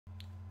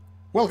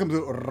Welcome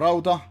to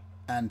Rauta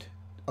and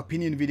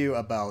opinion video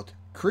about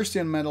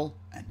Christian metal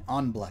and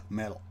unblack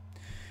metal.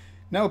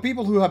 Now,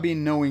 people who have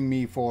been knowing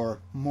me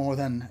for more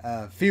than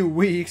a few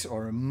weeks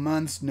or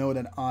months know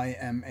that I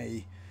am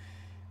a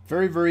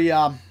very,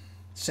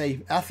 say,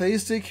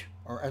 atheistic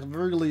or at the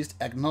very least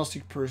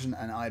agnostic person,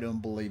 and I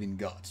don't believe in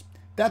gods.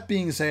 That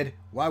being said,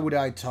 why would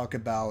I talk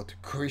about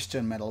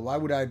Christian metal? Why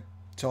would I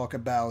talk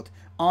about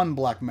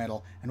unblack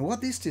metal? And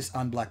what is this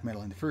unblack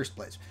metal in the first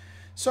place?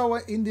 So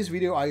in this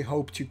video I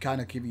hope to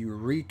kind of give you a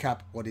recap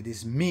what it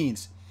is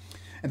means.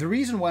 And the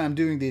reason why I'm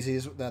doing this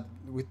is that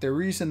with the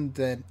recent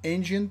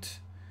ancient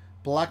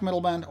black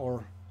metal band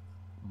or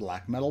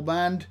black metal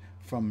band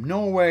from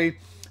Norway,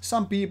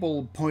 some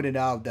people pointed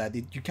out that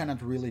you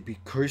cannot really be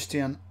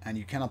Christian and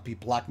you cannot be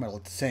black metal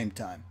at the same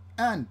time.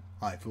 And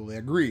I fully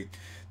agree.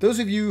 Those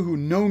of you who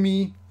know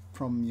me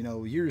from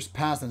years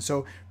past and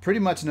so pretty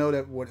much know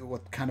that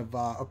what kind of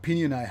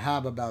opinion I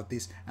have about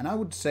this, and I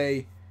would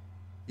say,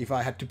 if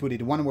I had to put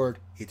it in one word,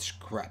 it's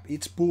crap.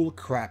 It's bull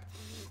crap.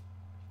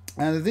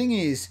 And the thing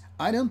is,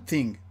 I don't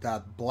think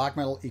that black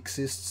metal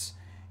exists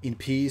in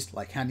peace,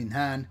 like hand in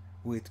hand,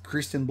 with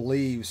Christian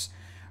beliefs,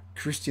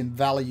 Christian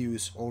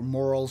values, or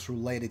morals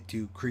related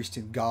to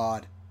Christian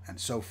God, and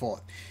so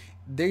forth.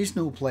 There is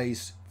no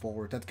place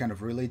for that kind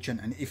of religion.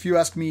 And if you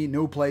ask me,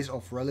 no place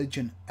of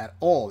religion at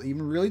all.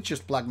 Even religious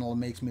black metal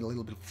makes me a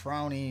little bit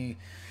frowny,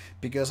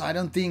 because I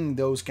don't think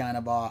those kind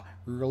of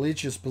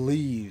religious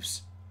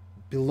beliefs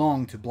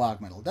belong to black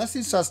metal. That's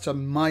just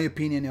my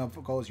opinion.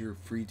 Of course, you're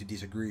free to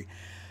disagree.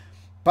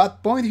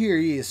 But point here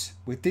is,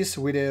 with this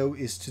video,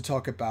 is to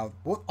talk about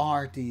what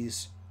are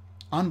these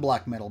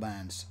unblack metal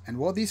bands and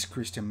what is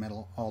Christian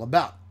metal all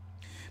about.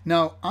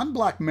 Now,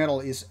 unblack metal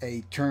is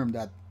a term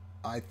that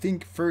I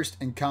think first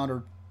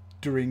encountered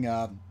during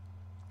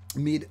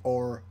mid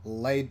or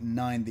late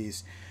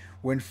 90s,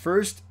 when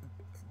first,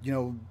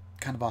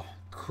 kind of a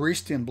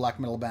Christian black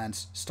metal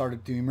bands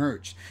started to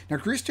emerge. Now,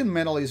 Christian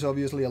metal is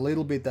obviously a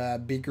little bit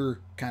bigger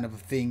kind of a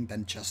thing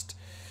than just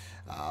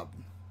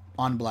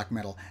unblack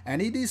metal,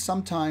 and it is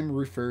sometimes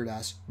referred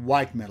as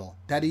white metal.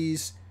 That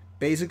is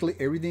basically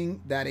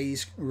everything that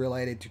is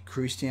related to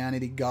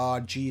Christianity,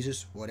 God,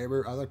 Jesus,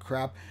 whatever other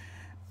crap,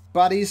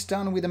 but is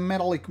done with a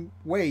metallic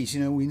ways,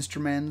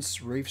 instruments,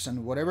 riffs,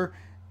 and whatever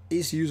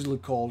is usually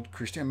called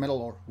Christian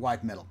metal or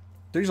white metal.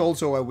 There's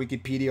also a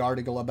Wikipedia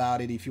article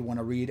about it if you want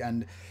to read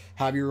and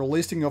have your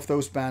listing of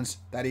those bands.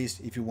 That is,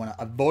 if you want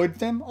to avoid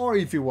them or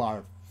if you are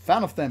a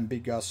fan of them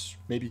because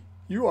maybe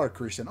you are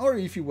Christian, or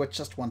if you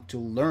just want to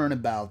learn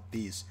about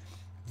these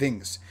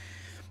things.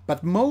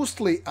 But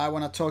mostly I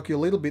want to talk you a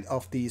little bit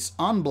of these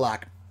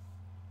unblack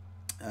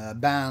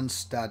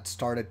bands that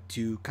started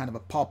to kind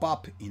of pop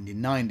up in the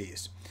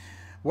 90s.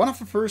 One of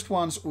the first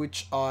ones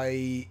which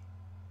I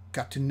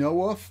got to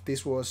know of,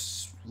 this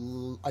was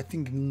I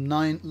think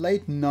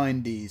late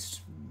 90s,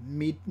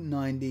 mid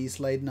 90s,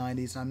 late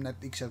 90s, I'm not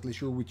exactly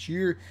sure which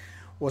year,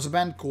 was a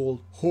band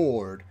called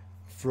Horde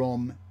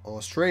from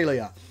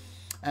Australia.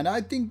 And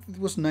I think it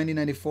was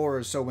 1994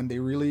 or so when they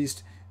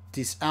released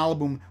this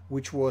album,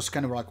 which was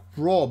kind of like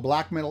raw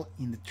black metal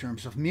in the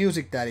terms of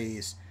music, that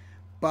is,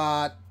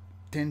 but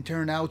then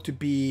turned out to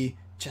be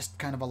just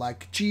kind of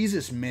like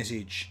Jesus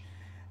message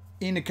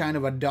in a kind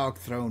of a Dark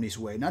Throne-ish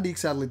way. Not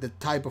exactly the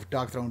type of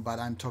Dark Throne, but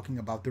I'm talking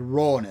about the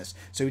rawness.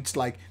 So it's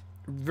like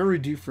very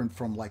different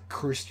from like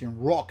Christian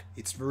rock.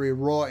 It's very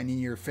raw and in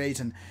your face,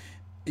 and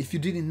if you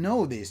didn't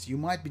know this, you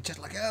might be just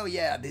like, oh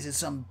yeah, this is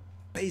some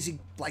basic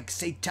like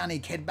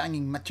satanic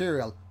headbanging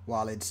material,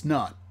 while it's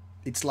not.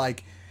 It's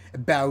like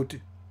about,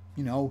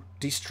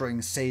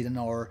 destroying Satan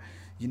or,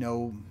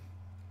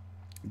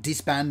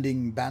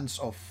 disbanding bands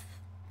of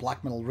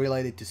black metal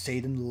related to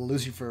Satan,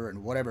 Lucifer,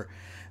 and whatever.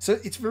 So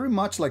it's very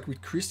much like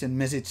with Christian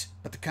message,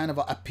 but the kind of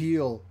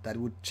appeal that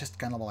would just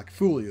kind of like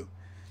fool you.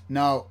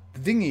 Now, the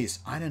thing is,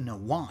 I don't know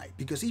why.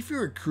 Because if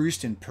you're a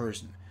Christian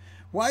person,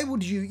 why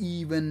would you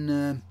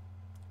even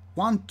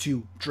want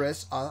to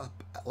dress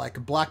up like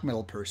a black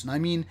metal person? I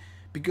mean,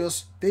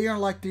 because they are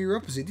like the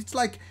opposite. It's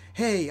like,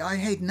 hey, I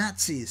hate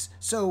Nazis,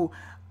 so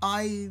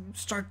I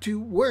start to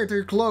wear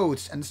their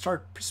clothes and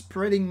start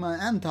spreading my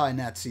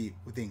anti-Nazi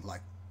thing.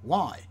 Like,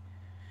 why?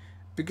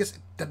 Because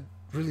that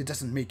really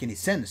doesn't make any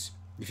sense,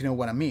 if you know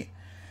what I mean.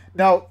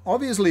 Now,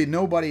 obviously,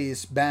 nobody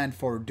is banned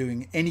for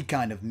doing any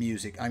kind of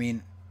music. I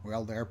mean,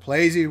 well, there are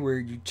places where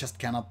you just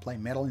cannot play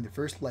metal in the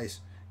first place.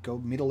 Go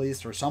Middle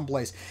East or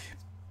someplace.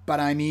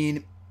 But I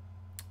mean,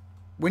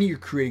 when you're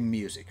creating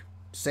music,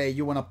 say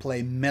you want to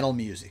play metal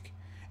music,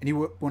 and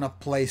you want to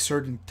play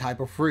certain type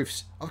of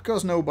riffs, of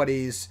course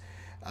nobody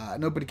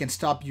can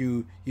stop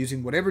you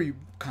using whatever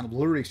kind of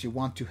lyrics you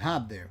want to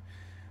have there.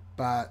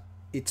 But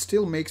it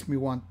still makes me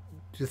want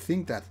to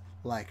think that,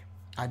 like,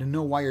 I don't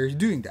know why you're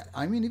doing that.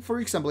 I mean, for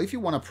example, if you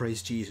want to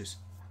praise Jesus,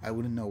 I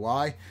wouldn't know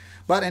why.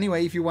 But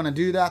anyway, if you want to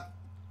do that,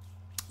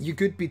 you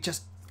could be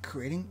just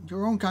creating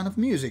your own kind of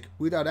music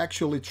without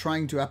actually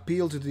trying to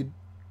appeal to the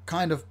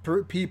kind of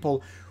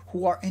people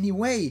who are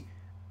anyway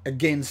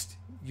against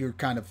your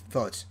kind of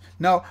thoughts.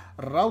 Now,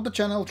 Rauta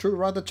channel, through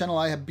Rauta channel,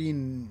 I have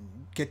been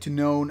get to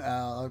know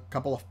a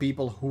couple of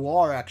people who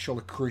are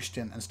actually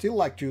Christian and still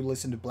like to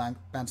listen to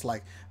bands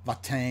like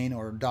Watain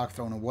or Dark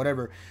Throne or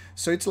whatever.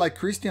 So it's like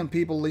Christian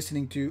people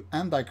listening to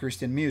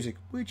anti-Christian music,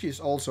 which is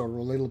also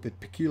a little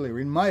bit peculiar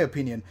in my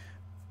opinion.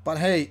 But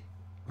hey,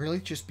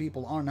 religious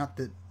people are not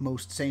the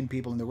most sane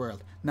people in the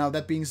world. Now,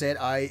 that being said,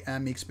 I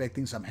am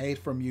expecting some hate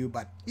from you,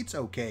 but it's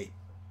okay.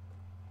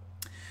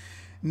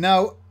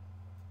 Now,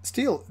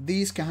 still,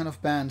 these kind of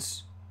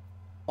bands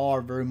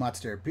are very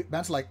much there.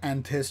 Bands like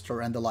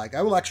Ancestor and the like.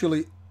 I will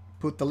actually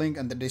put the link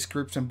in the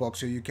description box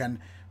so you can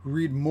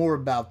read more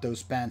about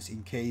those bands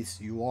in case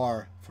you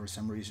are, for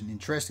some reason,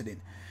 interested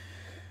in.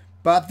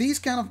 But these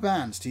kind of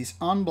bands, these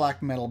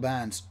unblack metal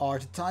bands, are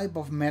the type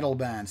of metal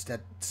bands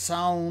that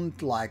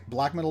sound like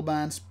black metal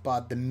bands,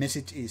 but the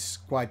message is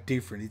quite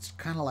different. It's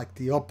kind of like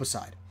the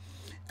opposite.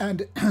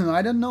 And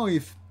I don't know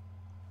if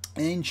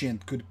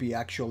Ancient could be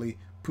actually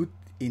put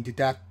into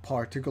that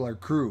particular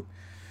group.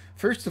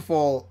 First of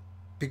all,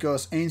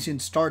 because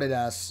Ancient started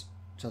as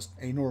just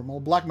a normal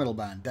black metal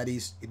band. That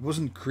is, it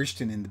wasn't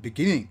Christian in the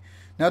beginning.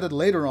 Now that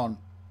later on,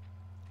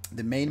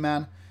 the main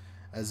man,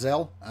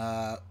 Zell,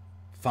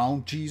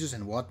 found Jesus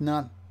and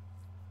whatnot,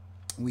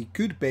 we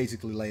could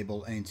basically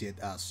label Ancient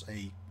as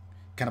a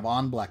kind of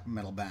unblack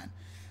metal band.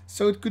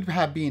 So it could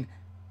have been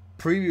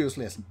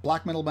previously as a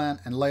black metal band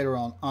and later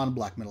on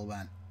unblack metal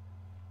band.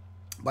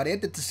 But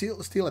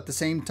still at the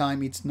same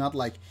time, it's not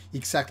like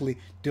exactly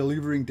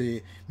delivering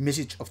the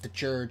message of the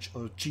church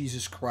or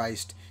Jesus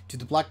Christ to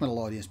the black metal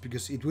audience,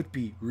 because it would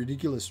be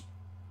ridiculous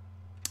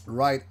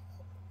right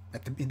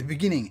in the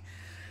beginning.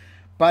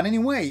 But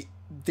anyway,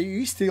 there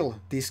is still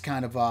this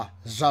kind of a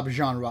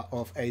subgenre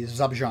of a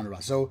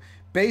subgenre. So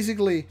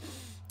basically,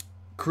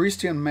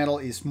 Christian metal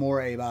is more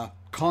a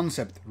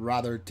concept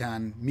rather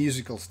than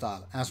musical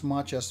style, as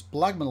much as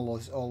black metal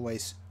is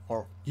always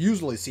or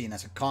usually seen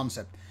as a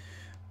concept.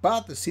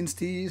 But since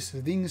these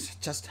things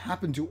just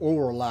happen to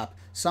overlap,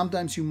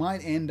 sometimes you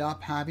might end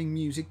up having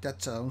music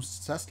that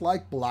sounds just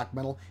like black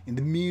metal in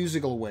the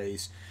musical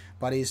ways,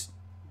 but is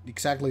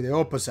exactly the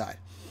opposite.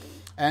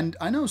 And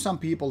I know some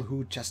people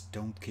who just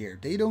don't care.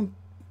 They don't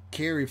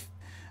care if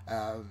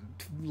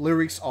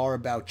lyrics are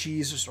about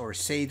Jesus or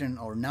Satan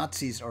or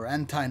Nazis or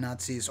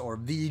anti-Nazis or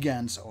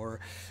vegans or,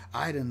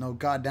 I don't know,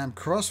 goddamn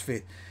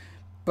CrossFit.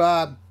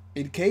 But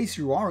in case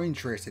you are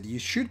interested, you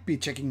should be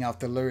checking out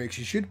the lyrics.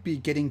 You should be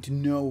getting to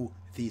know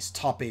these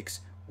topics,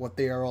 what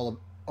they are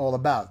all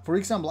about. For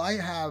example,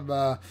 I'm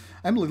a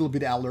little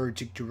bit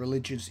allergic to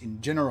religions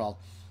in general,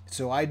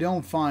 so I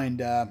don't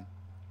find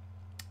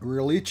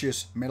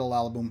religious metal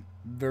album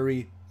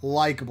very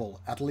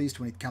likable, at least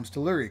when it comes to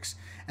lyrics.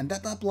 And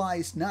that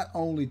applies not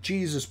only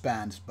Jesus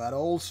bands, but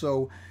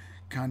also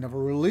kind of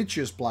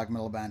religious black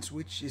metal bands,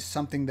 which is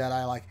something that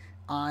I like.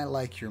 I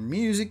like your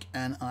music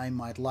and I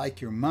might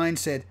like your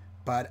mindset,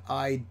 but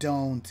I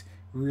don't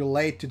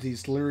relate to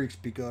these lyrics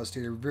because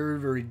they're very,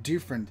 very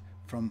different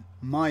from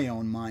my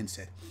own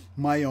mindset,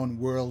 my own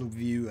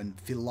worldview and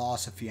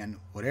philosophy and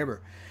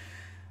whatever.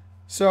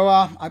 So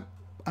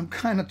I'm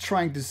kind of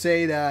trying to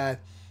say that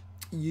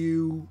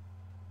you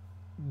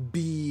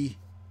be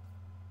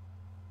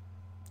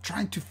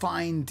trying to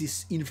find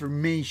this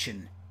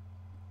information,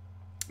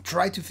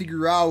 try to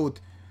figure out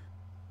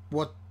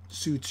what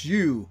suits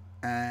you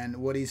and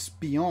what is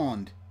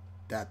beyond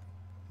that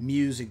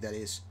music that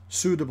is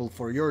suitable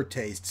for your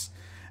tastes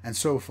and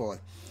so forth.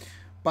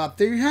 But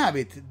there you have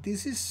it.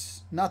 This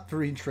is not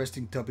very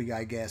interesting topic,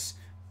 I guess,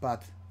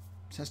 but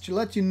just to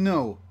let you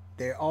know,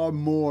 there are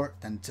more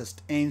than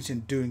just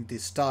Ancient doing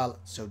this style,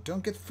 so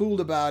don't get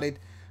fooled about it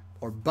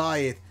or buy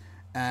it,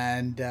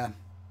 and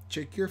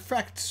check your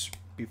facts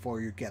before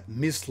you get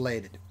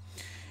misled.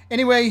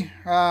 Anyway,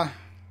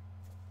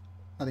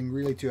 nothing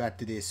really to add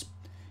to this.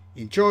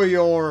 Enjoy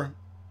your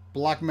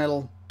black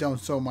metal. Don't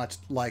so much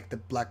like the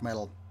black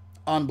metal,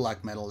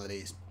 unblack metal that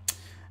is.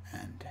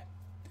 And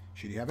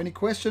should you have any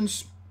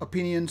questions,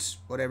 opinions,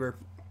 whatever,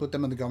 put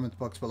them in the comment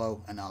box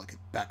below and I'll get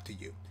back to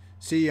you.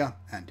 See ya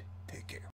and take care.